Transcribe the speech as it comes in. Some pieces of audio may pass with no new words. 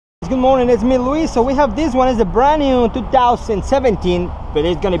Good morning, it's me Luis. So we have this one, is a brand new 2017, but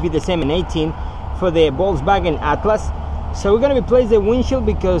it's going to be the same in 18 for the Volkswagen Atlas. So we're going to replace the windshield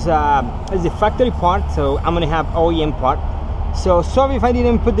because it's a factory part, so I'm going to have OEM part. So sorry if I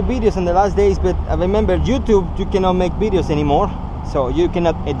didn't put the videos in the last days, but I remember YouTube, you cannot make videos anymore, so you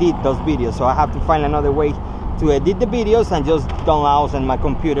cannot edit those videos, so I have to find another way to edit the videos and just download on my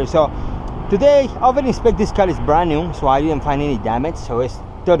computer. So today I've been inspect this car. Is brand new, so I didn't find any damage, so it's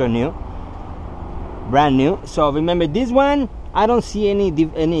total new, brand new. So remember this one, I don't see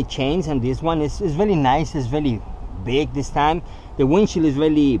any change, and this one is very nice. It's very big this time. The windshield is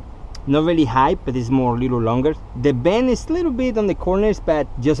really not really high, but it's more a little longer. The bend is a little bit on the corners, but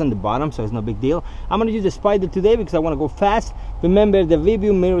just on the bottom, so it's no big deal. I'm gonna use the Spider today because I want to go fast. Remember, the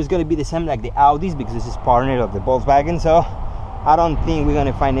review mirror is gonna be the same like the Audis because this is partner of the Volkswagen, so I don't think we're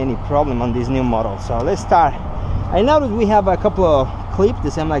gonna find any problem on this new model. So let's start. I noticed we have a couple of clips,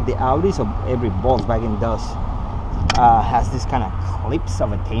 the same like the Audi, so every Volkswagen does has this kind of clips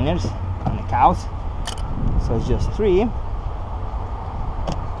of retainers on the cows. So it's just 3.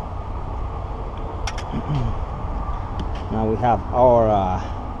 Now we have our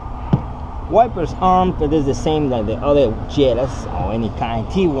wipers armed, but it's the same like the other Jettas or any kind,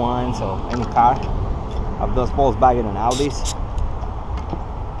 T1s or any car of those Volkswagen and Audis.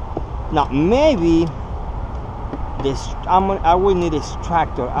 Now maybe this, I will need a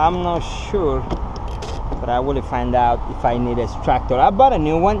extractor. I'm not sure, but I will find out if I need a extractor. I bought a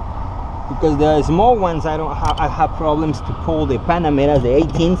new one because the small ones I have problems to pull the Panameras, the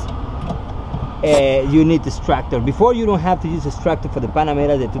 18s. You need the extractor. Before you don't have to use extractor for the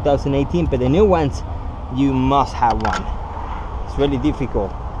Panamera, the 2018, but the new ones you must have one. It's really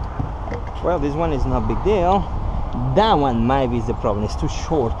difficult. Well, this one is not a big deal. That one might be the problem, it's too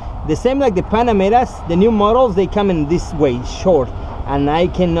short. The same like the Panameras, the new models, they come in this way, short, and I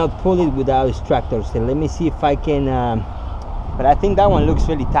cannot pull it without extractor. So let me see if I can, but I think that one looks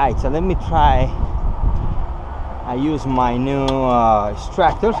really tight, so let me try. I use my new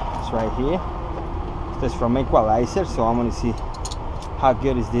extractor. It's right here. This is from Equalizer, so I'm gonna see how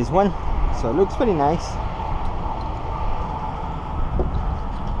good is this one. So it looks pretty nice.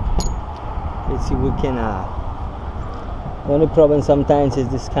 Let's see if we can the only problem sometimes is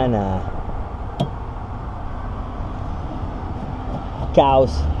this kind of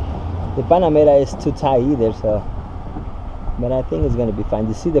cows. The Panamera is too tight either, so, but I think it's gonna be fine.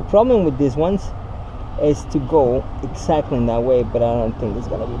 You see, the problem with these ones is to go exactly in that way, but I don't think it's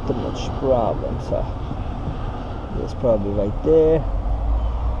gonna be too much problem. So it's probably right there.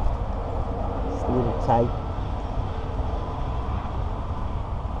 It's a little tight.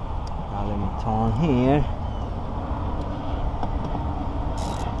 Now let me turn here.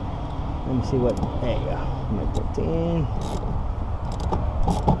 Let me see what, there you go. I'm gonna put it in.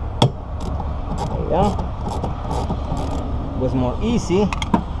 There you go. It was more easy.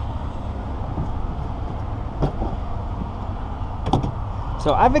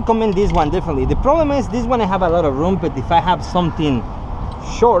 So I recommend this one definitely. The problem is this one I have a lot of room, but if I have something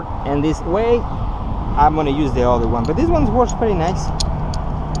short and this way, I'm gonna use the other one. But this one works pretty nice.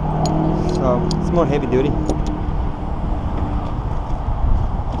 So it's more heavy duty.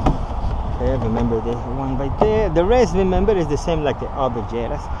 Okay, remember this one right there. The rest, remember, is the same like the other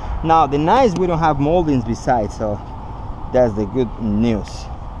Jettas. Now the nice, we don't have moldings beside, so that's the good news.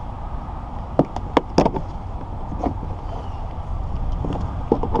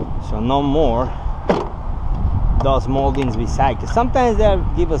 So no more those moldings beside, because sometimes they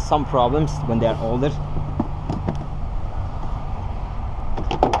give us some problems when they're older.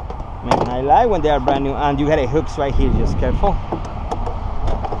 Man, I like when they are brand new, and you got a hooks right here, just careful,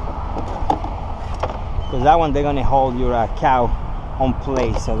 because that one they're gonna hold your cow on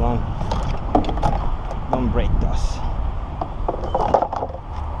place, so don't break those.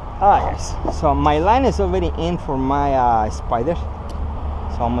 Yes, so my line is already in for my Spider.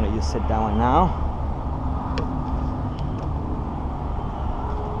 So I'm gonna just set that one now.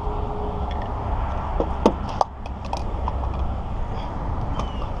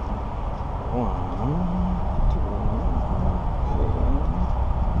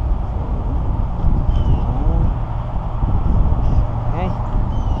 Okay.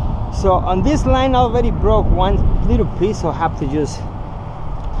 So on this line I already broke one little piece, so I have to just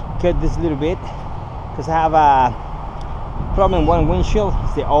cut this little bit because I have a problem. One windshield,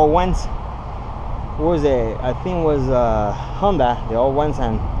 it's the old ones. Was I think it was Honda, the old ones,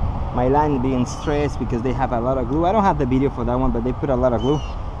 and my line being stressed because they have a lot of glue. I don't have the video for that one, but they put a lot of glue,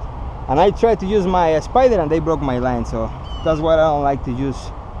 and I tried to use my Spider and they broke my line. So that's why I don't like to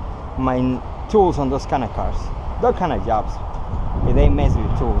use my tools on those kind of cars, those kind of jobs. They mess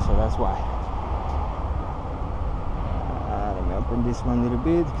with tools, so that's why. Let me open this one a little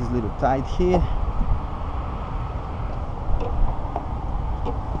bit because it's a little tight here.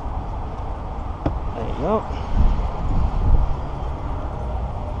 There you go.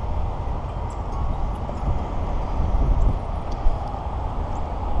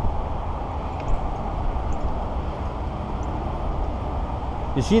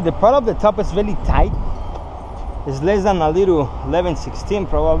 You see, the part of the top is really tight. It's less than a little 11/16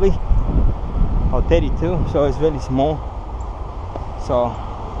 probably, or 32, so it's very small. So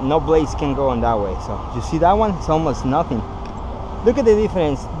no blades can go on that way. So you see that one? It's almost nothing. Look at the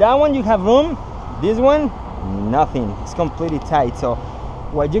difference. That one you have room. This one, nothing. It's completely tight. So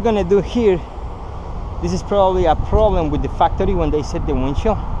what you're gonna do here, this is probably a problem with the factory when they set the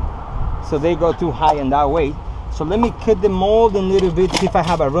windshield. So they go too high in that way. So let me cut the mold a little bit, see if I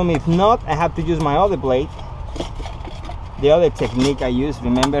have a room. If not, I have to use my other blade. The other technique I use,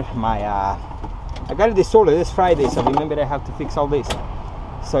 remember my, I got it disordered this Friday, so remember I have to fix all this.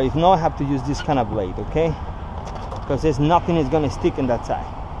 So if not, I have to use this kind of blade, okay? Because there's nothing is gonna stick in that side.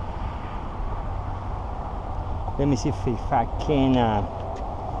 Let me see if I can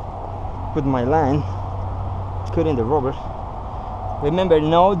put my line, cut in the rubber. Remember,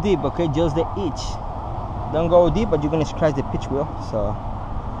 no deep, okay? Just the edge. Don't go deep, but you're gonna scratch the pitch wheel. So,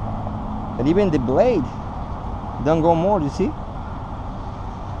 but even the blade, don't go more. You see?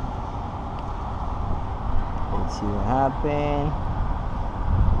 Let's see what happened.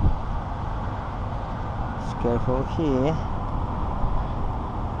 Just careful here.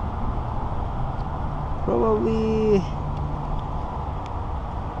 Probably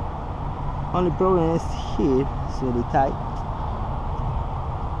only problem is here. It's really tight.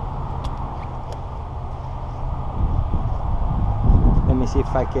 Let me see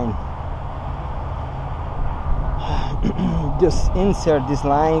if I can just insert this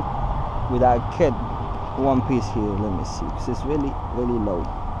line without cut one piece here. Let me see, because it's really low,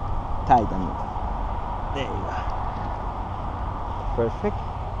 tight on it. There you go. Perfect.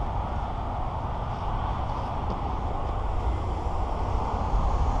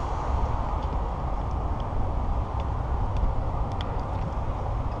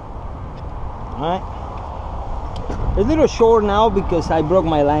 All right. It's a little short now because I broke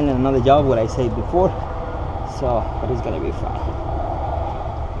my line in another job, what I said before. So, but it's gonna be fine.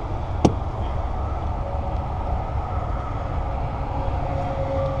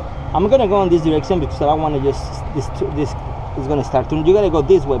 I'm gonna go in this direction because I don't want to just this is gonna start turning. You gotta go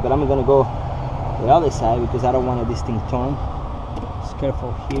this way, but I'm gonna go the other side because I don't want this thing turn. Just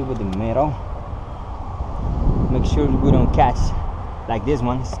careful here with the metal. Make sure we don't catch like this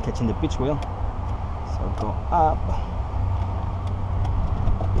one. It's catching the pitch wheel. So go up.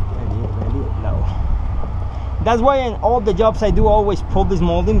 Ready, low. That's why in all the jobs I do always pull this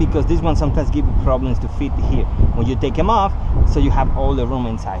molding, because this one sometimes give you problems to fit here when you take them off, so you have all the room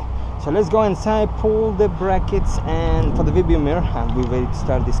inside. So let's go inside, pull the brackets and for the view mirror, and we're ready to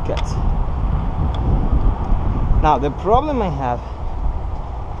start this cut. Now the problem I have,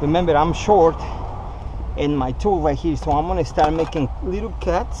 remember I'm short in my tool right here, so I'm gonna start making little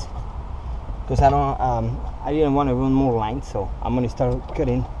cuts because I didn't want to run more lines, so I'm gonna start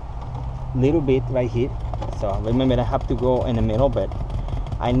cutting a little bit right here. So remember I have to go in the middle, but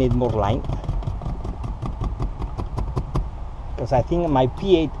I need more line because I think my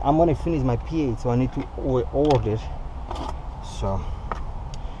P8, I'm gonna finish my P8, so I need to order. So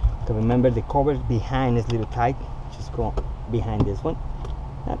remember the cover behind is a little tight, just go behind this one,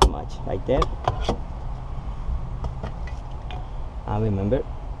 not much, right there. And remember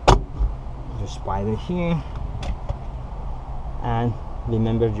your spider here, and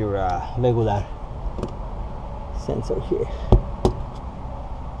remember your regular sensor here.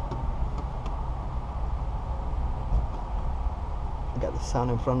 I got the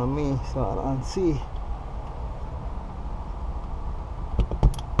sound in front of me so I don't see.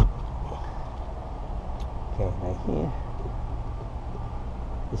 Okay, right here.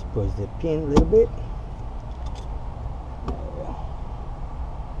 Just push the pin a little bit. There we go.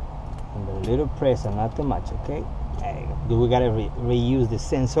 And a little pressure, not too much, okay? There you go. We gotta reuse the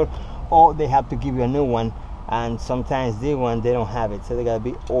sensor, or they have to give you a new one, and sometimes they don't have it, so they gotta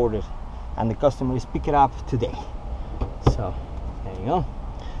be ordered, and the customer is pick it up today. So there you go.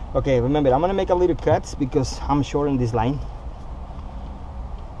 Okay, remember I'm gonna make a little cuts because I'm short in this line,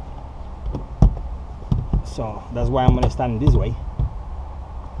 so that's why I'm gonna stand this way.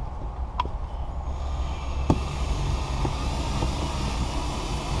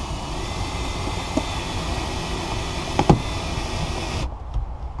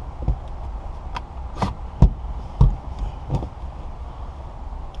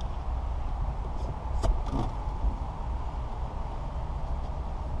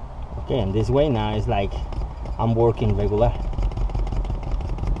 Okay, and this way now is like I'm working regular.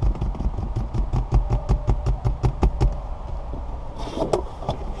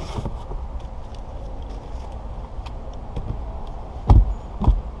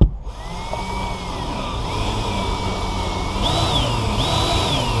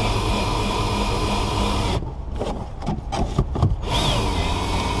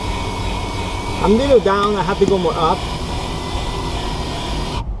 I'm a little down, I have to go more up.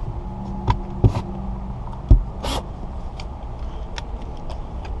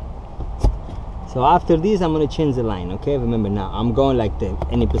 So after this, I'm gonna change the line, okay? Remember now, I'm going like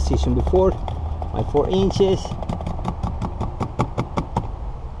any position before, my 4 inches.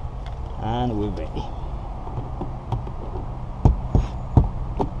 And we're ready.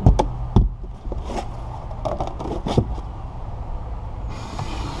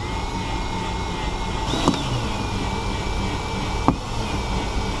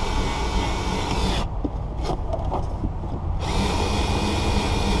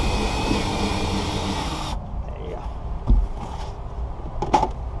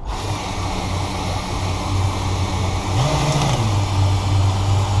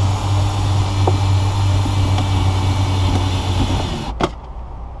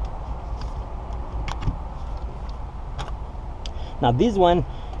 Now this one,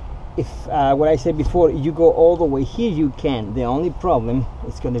 if what I said before, you go all the way here, you can. The only problem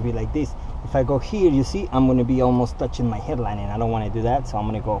is going to be like this. If I go here, you see, I'm going to be almost touching my headline, and I don't want to do that, so I'm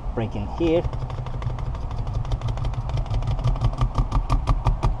going to go breaking here.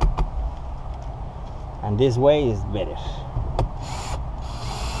 And this way is better.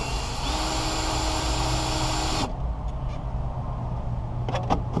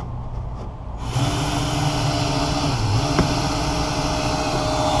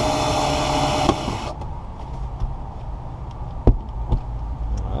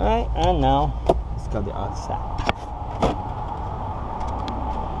 And now let's go the other side.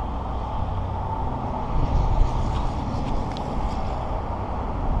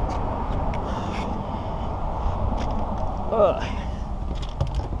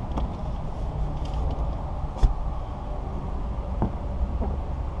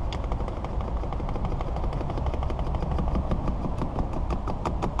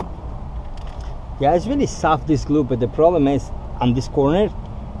 Yeah, it's really soft, this glue, but the problem is on this corner.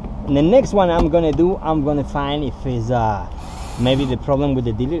 And the next one I'm gonna do, I'm gonna find if it's maybe the problem with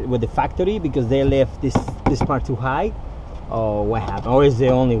the dealer, with the factory, because they left this part too high, or what happened, or is the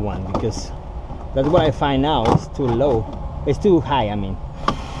only one, because that's what I find now. It's too low, it's too high, I mean.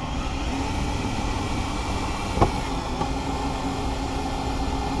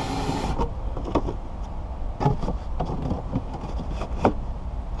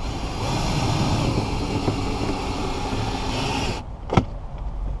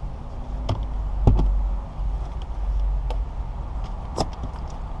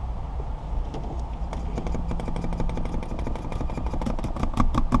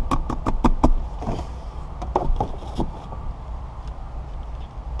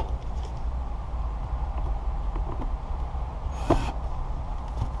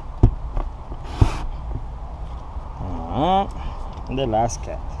 The last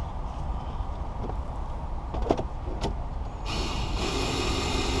cat.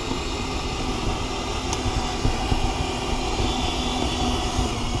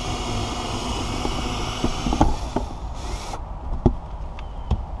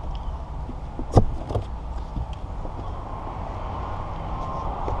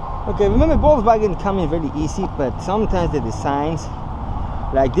 Okay, remember Volkswagen coming really easy, but sometimes the designs,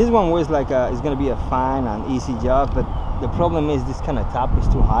 like this one was like it's gonna be a fine and easy job, but the problem is this kind of top is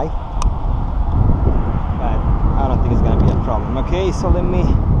too high. But I don't think it's gonna be a problem. Okay, so let me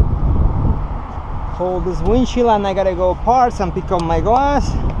hold this windshield, and I gotta go parts and pick up my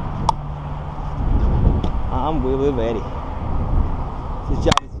glass. I'm really ready. This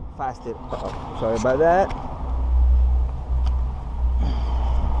job is faster. Uh-oh, sorry about that.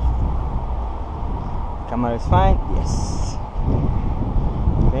 Camera is fine. Yes.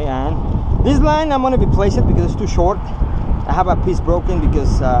 Okay, and this line I'm gonna replace it because it's too short. I have a piece broken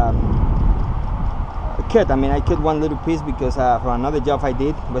because I cut one little piece because for another job I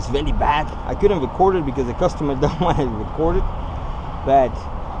did, it was really bad. I couldn't record it because the customer don't want to record it, but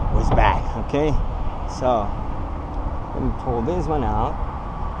it was bad. Okay, so let me pull this one out.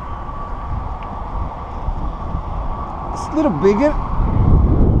 It's a little bigger,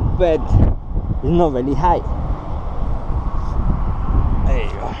 but it's not really high. There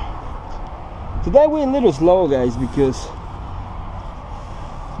you go. Today we're a little slow, guys, because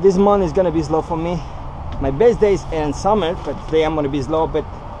this month is gonna be slow for me. My best days are in summer, but today I'm gonna be slow. But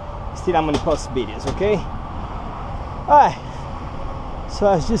still I'm gonna post videos, okay? Alright, so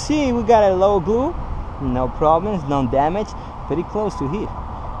as you see, we got a low glue, no problems, no damage, pretty close to here.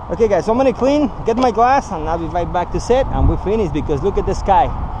 Okay guys, so I'm gonna clean, get my glass, and I'll be right back to set, and we're finished because look at the sky.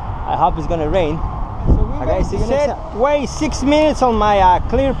 I hope it's gonna rain. So okay, see you next time. Wait 6 minutes on my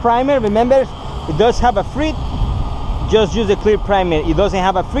clear primer. Remember, it does have a frit. Just use a clear primer. It doesn't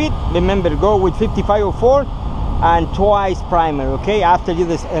have a frit. Remember, go with 5504 and twice primer, okay? After you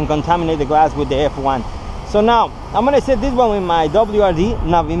contaminate the glass with the F1. So now, I'm gonna set this one with my WRD.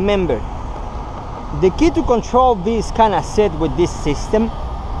 Now remember, the key to control this kind of set with this system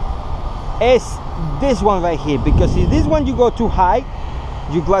is this one right here, because if this one you go too high,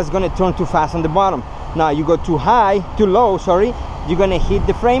 your glass is gonna turn too fast on the bottom. Now you go too low, sorry, you're gonna hit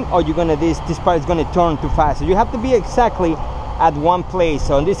the frame, or you're gonna this part is gonna turn too fast. So you have to be exactly at one place.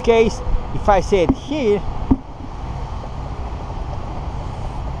 So in this case, if I set here,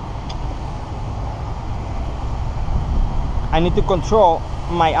 I need to control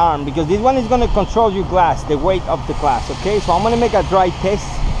my arm, because this one is gonna control your glass, the weight of the glass, okay? So I'm gonna make a dry test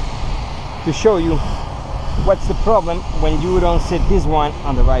to show you what's the problem when you don't set this one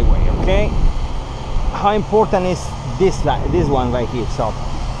on the right way, okay? How important is this one right here? So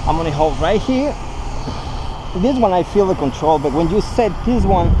I'm gonna hold right here. This one I feel the control, but when you set this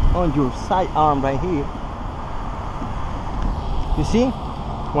one on your side arm right here, you see,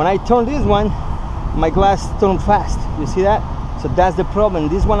 when I turn this one, my glass turns fast. You see that? So that's the problem.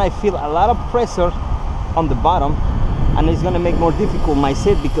 This one I feel a lot of pressure on the bottom, and it's gonna make more difficult my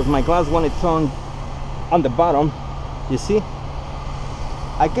set because my glass want to turn on the bottom. You see,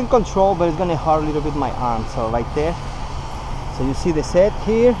 I can control, but it's gonna hurt a little bit my arm. So right there, so you see the set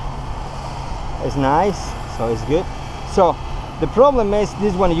here is nice, so it's good. So the problem is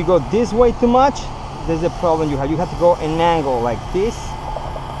this one, you go this way too much, there's a problem you have to go an angle like this,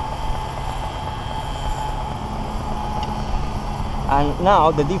 and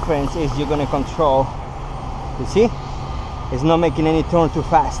now the difference is you're gonna control. You see, it's not making any turn too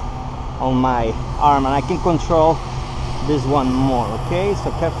fast on my arm, and I can control this one more, okay?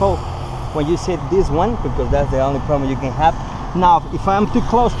 So careful when you set this one, because that's the only problem you can have. Now if I'm too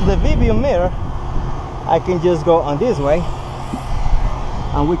close to the view mirror, I can just go on this way,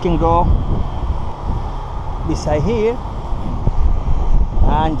 and we can go beside here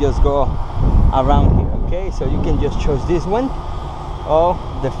and just go around here, okay? So you can just choose this one or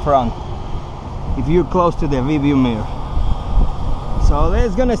the front if you're close to the view mirror. So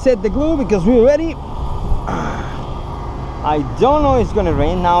let's gonna set the glue because we're ready. I don't know if it's gonna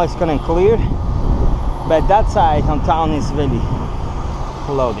rain now, it's gonna clear, but that side on town is really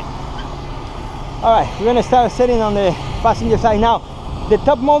flooding. All right, we're gonna start setting on the passenger side. Now the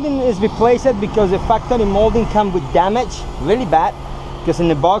top molding is replaced because the factory molding come with damage really bad, because in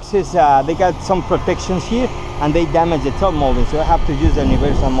the boxes they got some protections here and they damage the top molding, so I have to use the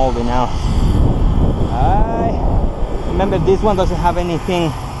universal molding now. Alright, remember this one doesn't have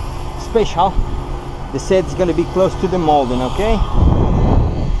anything special. The set is going to be close to the molding, okay?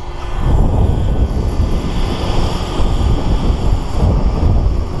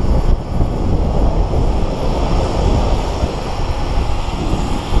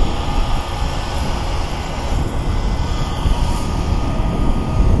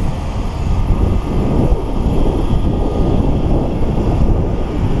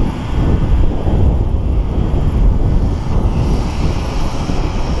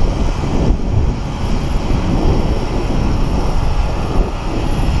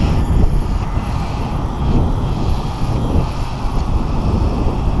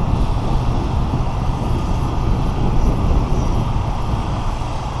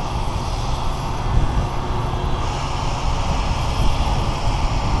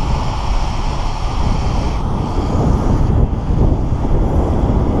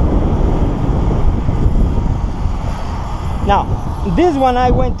 Now this one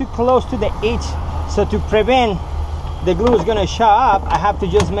I went too close to the edge, so to prevent the glue is gonna show up, I have to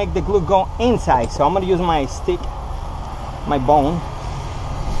just make the glue go inside. So I'm gonna use my stick, my bone,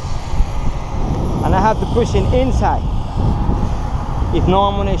 and I have to push it inside. If no,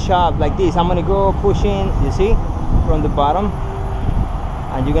 I'm gonna show up like this. I'm gonna go pushing, you see, from the bottom,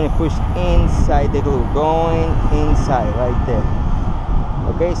 and you're gonna push inside the glue, going inside right there.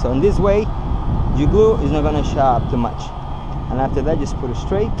 Okay, so in this way your glue is not gonna show up too much. And after that, just put it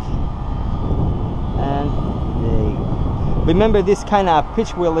straight, and there you go. Remember, this kind of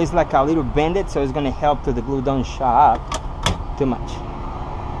pitch wheel is like a little bended, so it's gonna help to the glue don't show up too much.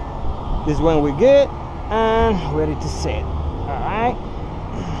 This one we're good and ready to set. All right.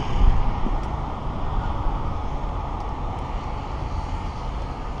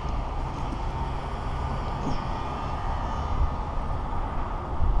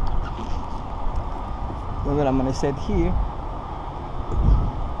 I'm gonna set here.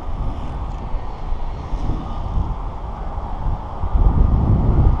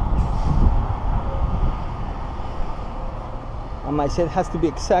 And my set has to be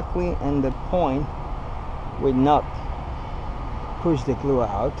exactly in the point with not push the glue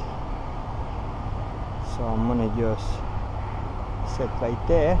out. So I'm gonna just set right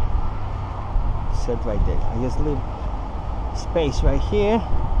there, set right there. I just leave space right here.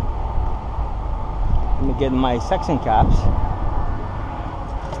 Let me get my suction caps,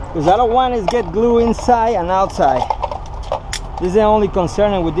 because I don't want to get glue inside and outside. This is the only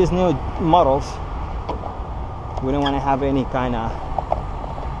concern with these new models. We don't want to have any kind of,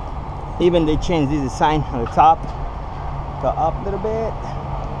 even they changed this design on the top, go up a little bit.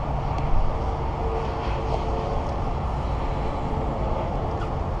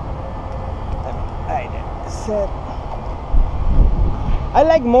 Set. I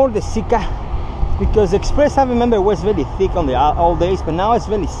like more the Sika, because Express, I remember, was very thick on the old days, but now it's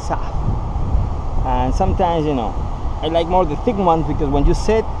very soft. And sometimes, you know, I like more the thick ones, because when you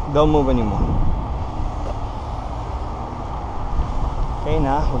set, don't move anymore. Okay,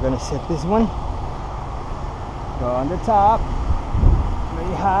 now we're gonna set this one. Go on the top,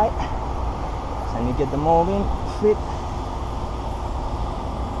 very high. So you get the molding fit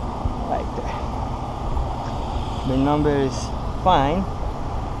right there. The number is fine.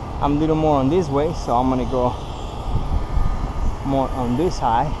 I'm a little more on this way, so I'm gonna go more on this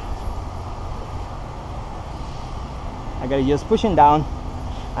side. I gotta just push it down,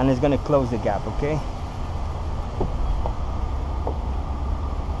 and it's gonna close the gap. Okay.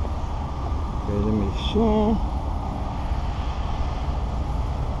 There's a machine.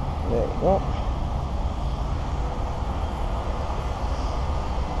 There you go.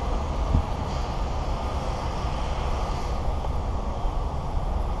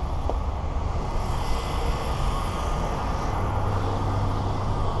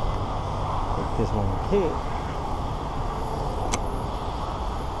 This one here.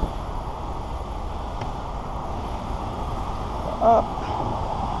 Up.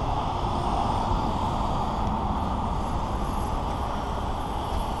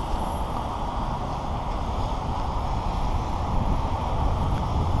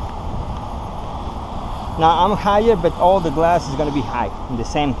 Now I'm higher, but all the glass is going to be high on the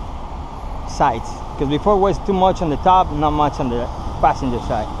same sides, because before it was too much on the top, not much on the passenger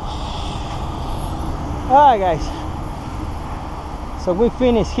side. Alright guys, so we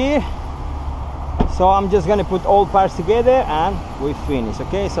finished here. So I'm just gonna put all parts together and we finish.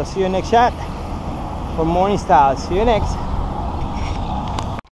 Okay, so see you next shot for more installs. See you next.